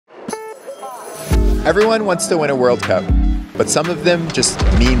Everyone wants to win a World Cup, but some of them just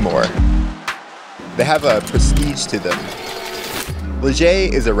mean more. They have a prestige to them. Leger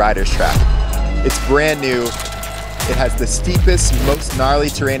is a rider's track. It's brand new. It has the steepest, most gnarly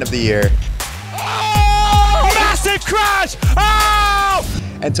terrain of the year. Oh! Massive crash! Oh!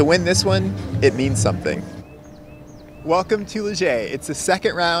 And to win this one, it means something. Welcome to Leger. It's the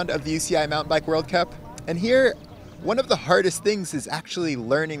second round of the UCI Mountain Bike World Cup. And here, one of the hardest things is actually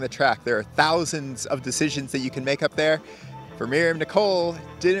learning the track. There are thousands of decisions that you can make up there. For Miriam Nicole,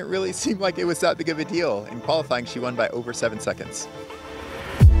 didn't really seem like it was that big of a deal. In qualifying, she won by over 7 seconds.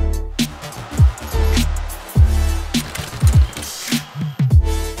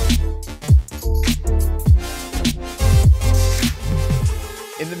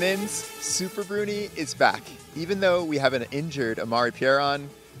 In the men's, Super Bruni is back. Even though we have an injured Amaury Pierre on,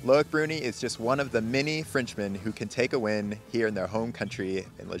 Loic Bruni is just one of the many Frenchmen who can take a win here in their home country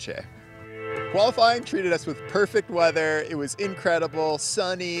in Leger. Qualifying treated us with perfect weather. It was incredible,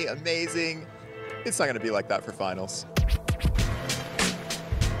 sunny, amazing. It's not going to be like that for finals.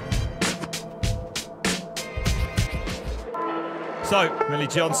 So, Millie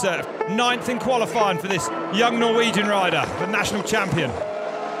Jonseth, 9th in qualifying for this young Norwegian rider, the national champion.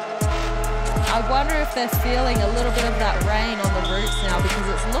 I wonder if they're feeling a little bit of that rain on the routes now because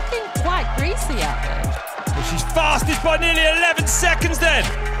it's looking quite greasy out there. Well, she's fastest by nearly 11 seconds then.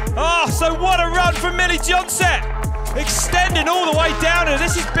 Oh, so what a run from Millie Jonseth. Extending all the way down, and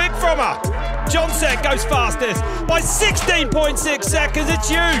this is big from her. Jonseth goes fastest by 16.6 seconds. It's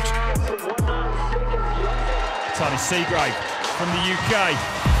huge. Tahnee Seagrave from the UK.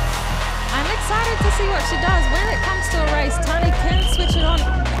 I'm excited to see what she does. When it comes to a race, Tahnee can switch it on.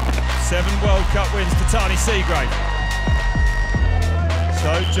 7 World Cup wins to Tahnee Seagrave.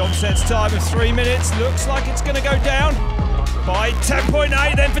 So Jonseth's time of 3 minutes looks like it's going to go down by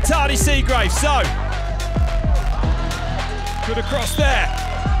 10.8 then for Tahnee Seagrave. So good across there,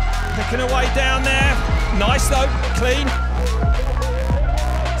 picking her way down there. Nice though, clean.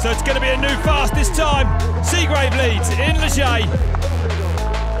 So it's going to be a new fastest time. Seagrave leads in Leger.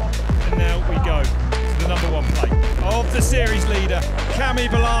 And now we go to the #1 plate of the series leader, Camille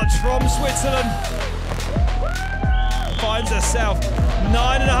Balanche from Switzerland. Finds herself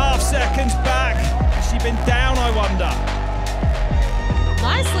 9.5 seconds back. Has she been down, I wonder?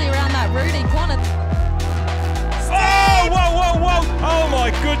 Nicely around that Rudy corner. Oh, whoa, whoa, whoa. Oh my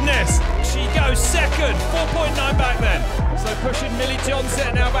goodness. She goes second, 4.9 back then. So pushing Millie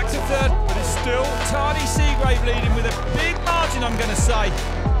Jonseth now back to third. But it's still Tahnee Seagrave leading with a big margin, I'm going to say.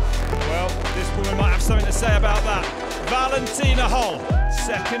 Well, this woman might have something to say about that. Valentina Hull,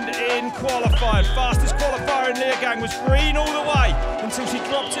 second in qualifying. Fastest qualifier in Leogang was green all the way until she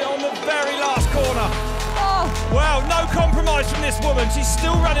dropped it on the very last corner. Oh. Wow, no compromise from this woman. She's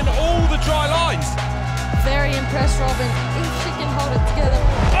still running all the dry lines. Very impressed, Robin, if she can hold it together.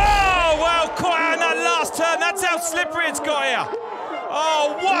 Oh, well, quite on that last turn. That's how slippery it's got here.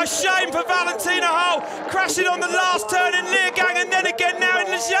 Oh, what a shame for Valentina Hull, crashing on the last turn in Leogang and then again now in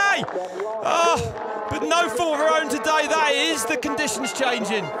Leger. Oh, but no fault of her own today. That is the conditions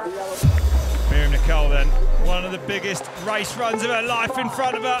changing. Miriam Nicole then, one of the biggest race runs of her life in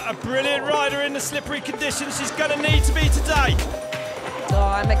front of her. A brilliant rider in the slippery conditions she's going to need to be today.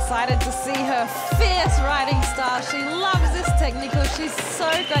 Oh, I'm excited to see her fierce riding style. She loves this technical. She's so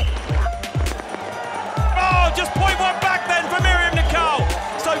great. Oh, just 0.1 back then for Miriam Nicole.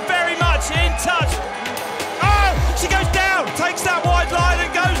 So very much in touch. Oh, she goes down, takes that wide line and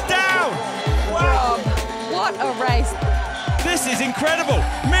goes down. Wow. What a race. This is incredible.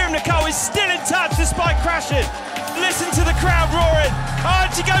 Miriam Nicole is still in touch despite crashing. Listen to the crowd roaring. Oh,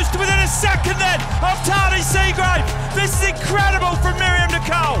 and she goes to within a second then of Tahnee Seagrave. This is incredible from Miriam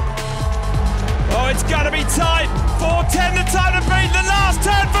Nicole. Oh, it's going to be tight. 4:10 the time to beat. The last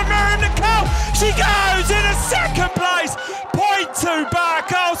turn for Miriam Nicole. She goes in a second place. 0.2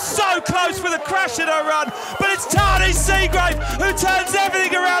 back. Oh, so close for the crash in her run. But it's Tahnee Seagrave who turns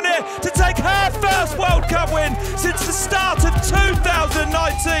everything around here to take her first World Cup win since the start of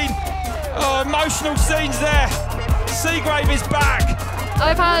 2019. Oh, emotional scenes there. Seagrave is back.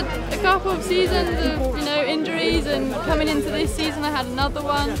 I've had a couple of seasons of, injuries, and coming into this season I had another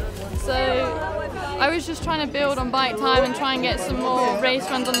one. So I was just trying to build on bike time and try and get some more race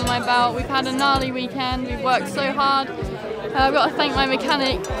runs under my belt. We've had a gnarly weekend, we've worked so hard. I've got to thank my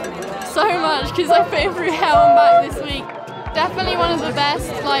mechanic so much because I put him through hell and back this week. Definitely one of the best,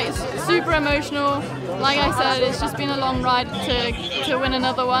 super emotional. Like I said, it's just been a long ride to win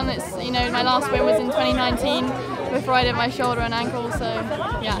another one. It's, my last win was in 2019 before I did my shoulder and ankle, so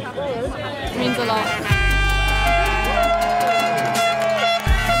yeah, it means a lot.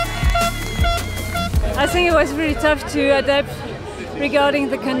 think it was really tough to adapt regarding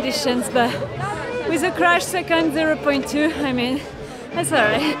the conditions, but with a crash second 0.2, I mean, that's all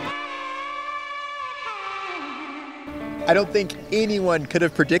right. I don't think anyone could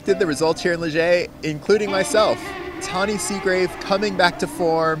have predicted the results here in Leger, including myself. Tahnee Seagrave coming back to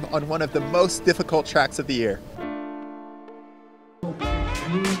form on one of the most difficult tracks of the year.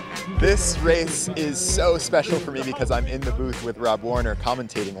 This race is so special for me because I'm in the booth with Rob Warner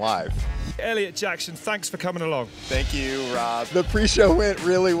commentating live. Elliot Jackson, thanks for coming along. Thank you, Rob. The pre-show went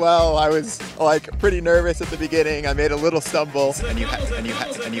really well. I was like pretty nervous at the beginning. I made a little stumble, and you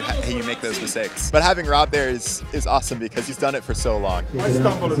make those mistakes. But having Rob there is awesome because he's done it for so long. I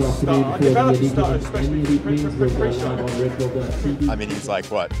stumbled at the start. I developed the start, especially pre-show. I mean, he's like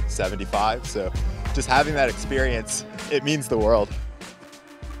what, 75? So just having that experience, it means the world.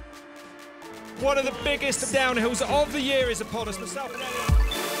 One of the biggest downhills of the year is upon us.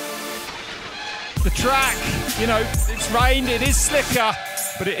 The track, you know, it's rained, it is slicker,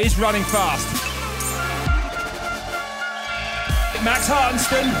 but it is running fast. Max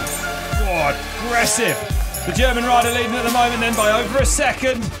Hartenstein, oh, aggressive. The German rider leading at the moment then by over a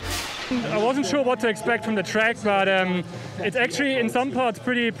second. I wasn't sure what to expect from the track, but it's actually in some parts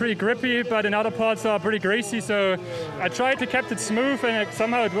pretty grippy, but in other parts are pretty greasy, so I tried to keep it smooth and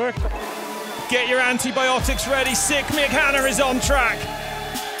somehow it worked. Get your antibiotics ready, sick Mick Hanna is on track.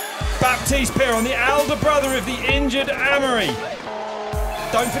 Baptiste Piron, the elder brother of the injured Amory.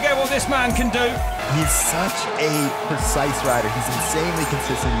 Don't forget what this man can do. He's such a precise rider. He's insanely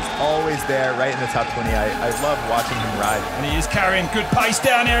consistent. He's always there, right in the top 20. I love watching him ride. And he is carrying good pace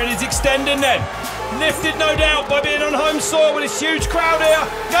down here and he's extending then. Lifted, no doubt, by being on home soil with this huge crowd here.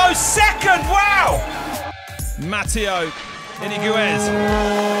 Goes second, wow! Matteo Iniguez.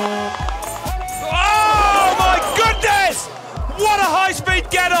 Oh my goodness! What a high-speed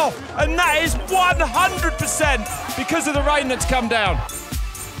get-off! And that is 100% because of the rain that's come down.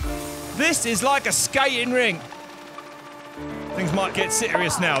 This is like a skating rink. Things might get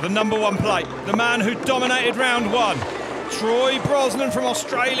serious now. The number one plate, the man who dominated round one, Troy Brosnan from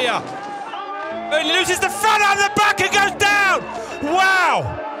Australia. He loses the front and the back and goes down!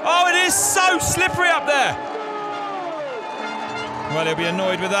 Wow! Oh, it is so slippery up there. Well, he'll be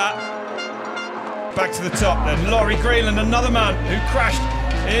annoyed with that. Back to the top then, Laurie Greenland, another man who crashed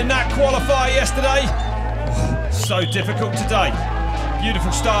in that qualifier yesterday. Oh, so difficult today.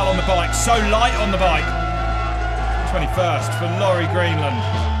 Beautiful style on the bike, so light on the bike. 21st for Laurie Greenland.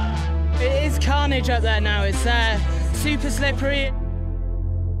 It is carnage up there now, it's super slippery.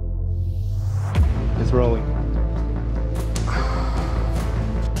 It's rolling.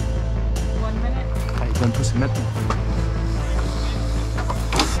 1 minute.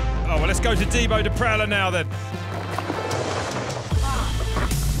 Oh, well, let's go to Thibaut Daprela now then.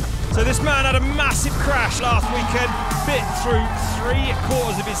 So this man had a massive crash last weekend, bit through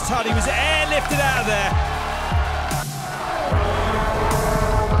 3/4 of his ton. He was airlifted out of there.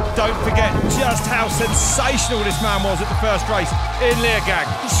 But don't forget just how sensational this man was at the first race in Leergang.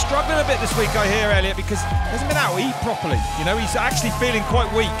 He's struggling a bit this week, I hear, Elliot, because he hasn't been out to eat properly. You know, he's actually feeling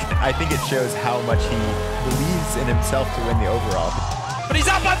quite weak. I think it shows how much he believes in himself to win the overall. But he's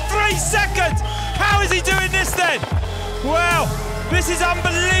up by 3 seconds! How is he doing this then? Well, this is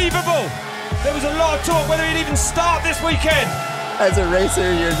unbelievable! There was a lot of talk whether he'd even start this weekend. As a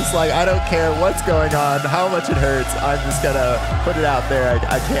racer, you're just like, I don't care what's going on, how much it hurts, I'm just gonna put it out there,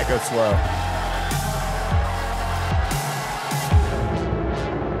 I can't go slow.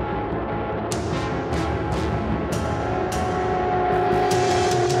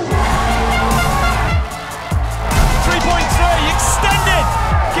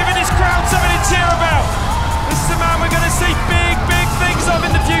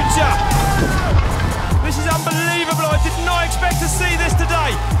 This is unbelievable. I did not expect to see this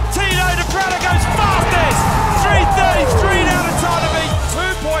today. Thibaut Daprela goes fastest. 3:33 down the Tahnee,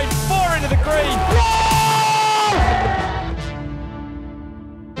 2.4 into the green.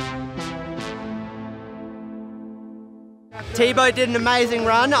 Thibaut did an amazing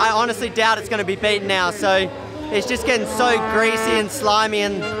run. I honestly doubt it's going to be beaten now. So it's just getting so greasy and slimy,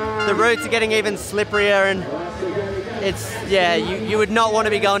 and the routes are getting even slipperier, and it's, yeah, you would not want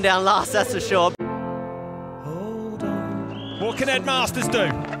to be going down last, that's for sure. What can Ed Masters do?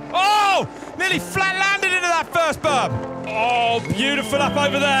 Oh! Nearly flat landed into that first berm. Oh, beautiful up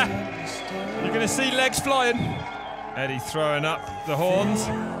over there. You're going to see legs flying. Eddie throwing up the horns.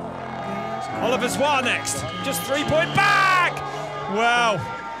 Oliver Soir next. Just 3-point back! Wow.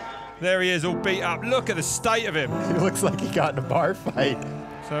 There he is, all beat up. Look at the state of him. He looks like he got in a bar fight.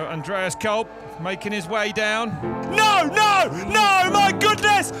 So Andreas Kulp making his way down. No, no, no, my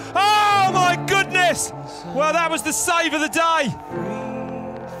goodness! Oh, my goodness! goodness! Well, that was the save of the day.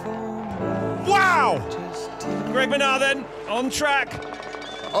 Wow! Greg Minnaar then on track.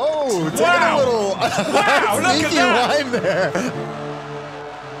 Oh, taking wow. a little wow, look at that. line there.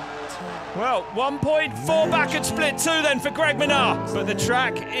 Well, 1.4 back at split 2 then for Greg Minnaar. But the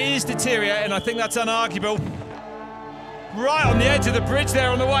track is deteriorating, I think that's unarguable. Right on the edge of the bridge there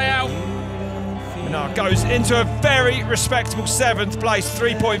on the way out. Minnaar goes into a very respectable 7th place,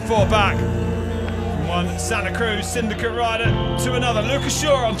 3.4 back. From one Santa Cruz Syndicate rider to another. Lucas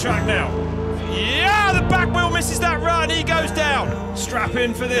Shaw on track now. Yeah, the back wheel misses that run, he goes down. Strap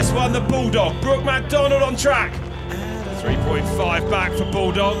in for this one, the Bulldog. Brooke MacDonald on track. 3.5 back for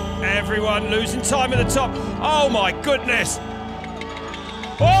Bulldog. Everyone losing time at the top. Oh my goodness.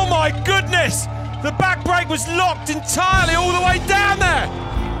 Oh my goodness. The back brake was locked entirely all the way down there.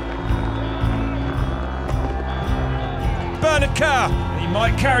 Bernard Kerr, he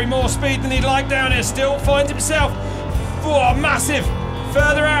might carry more speed than he'd like down here still. Finds himself, oh, massive.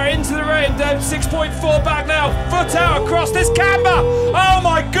 Further out into the rain, down 6.4 back now. Foot out across this camber. Oh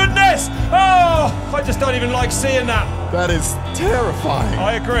my goodness. Oh, I just don't even like seeing that. That is terrifying.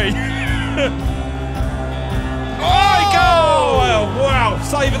 I agree. Oh, well, wow,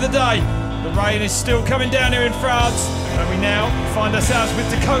 save of the day. The rain is still coming down here in France. And we now find ourselves with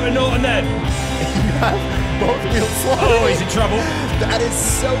Dakota Norton then. You have both wheels sliding. Oh, he's in trouble. That is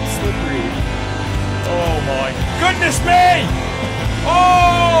so slippery. Oh my goodness me!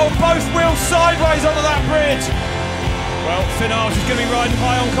 Oh, both wheels sideways onto that bridge. Well, Finn Iles is going to be riding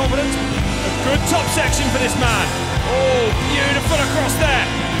high on confidence. A good top section for this man. Oh, beautiful across there.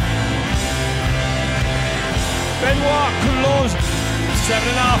 Benoit Coulange,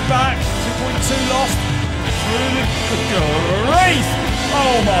 7.5 back, 2.2 lost. Really good grief.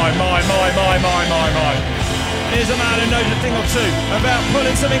 Oh my. Here's a man who knows a thing or two about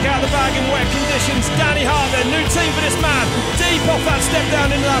pulling something out of the bag in wet conditions. Danny Hart then, new team for this man. Deep off that step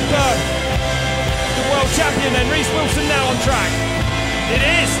down into that berm. The world champion then, Reece Wilson now on track. It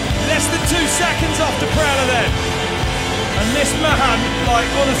is less than 2 seconds off Daprela then. And this man,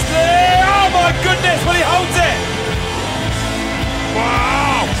 like honestly, oh my goodness, well he holds it.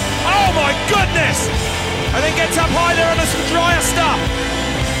 Wow, oh my goodness. And then gets up high there under some drier stuff.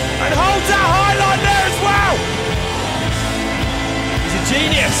 And holds that high line there as well. He's a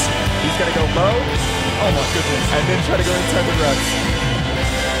genius. He's going to go low. Oh my goodness. And then try to go inside the ruts.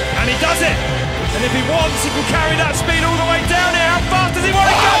 And he does it. And if he wants, he can carry that speed all the way down here. How fast does he want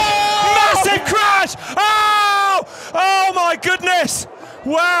to go? Massive crash. Oh! Oh my goodness.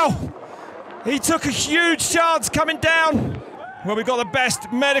 Wow. He took a huge chance coming down. Well, we've got the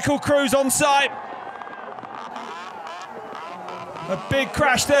best medical crews on site. A big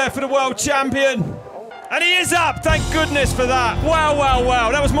crash there for the world champion. And he is up, thank goodness for that.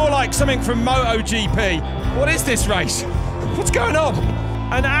 Wow. That was more like something from MotoGP. What is this race? What's going on?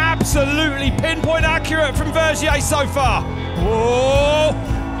 And absolutely pinpoint accurate from Vergier so far. Whoa.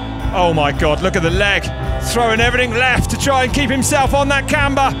 Oh my God, look at the leg. Throwing everything left to try and keep himself on that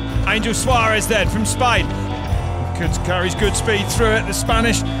camber. Angel Suarez then from Spain. Carries good speed through it, the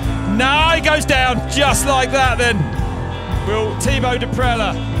Spanish. Now he goes down just like that then. Will Thibaut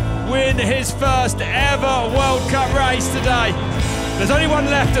Daprela win his first ever World Cup race today? There's only one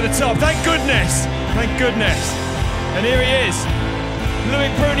left at the top, thank goodness. Thank goodness. And here he is. Loic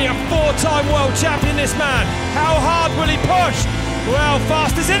Bruni, a 4-time world champion, this man. How hard will he push? Well,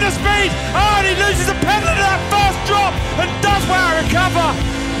 fastest in the speed. Oh, and he loses a pedal to that first drop and does well recover.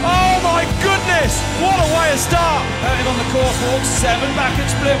 Oh my goodness, what a way to start. Hurting on the course walk, 7 back at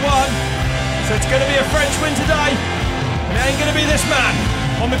split 1. So it's going to be a French win today. And it ain't going to be this man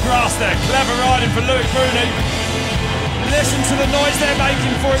on the grass there. Clever riding for Loic Bruni. Listen to the noise they're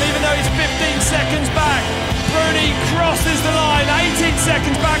making for him, even though he's 15 seconds back. Bruni crosses the line, 18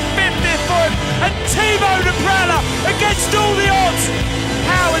 seconds back, 50th for him. And Thibaut Daprela against all the odds.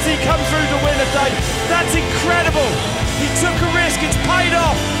 How has he come through to win today? That's incredible. He took a risk, it's paid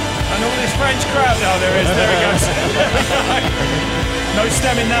off. And all this French crowd, oh there he goes. No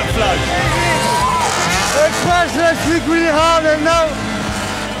stemming that flow. I crashed last week really hard and now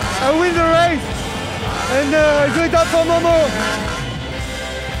I win the race and I do it up for Momo.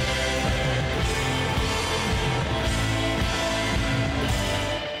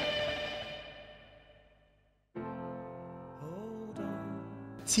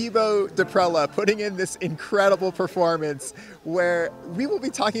 Thibaut Daprela putting in this incredible performance where we will be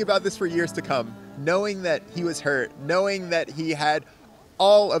talking about this for years to come, knowing that he was hurt, knowing that he had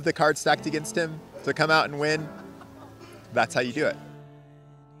all of the cards stacked against him to come out and win. That's how you do it.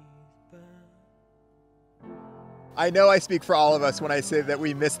 I know I speak for all of us when I say that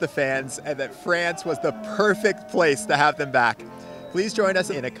we miss the fans and that France was the perfect place to have them back. Please join us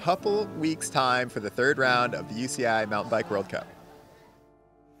in a couple weeks' time for the third round of the UCI Mountain Bike World Cup.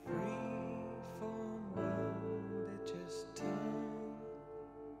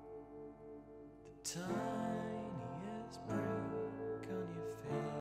 Tiniest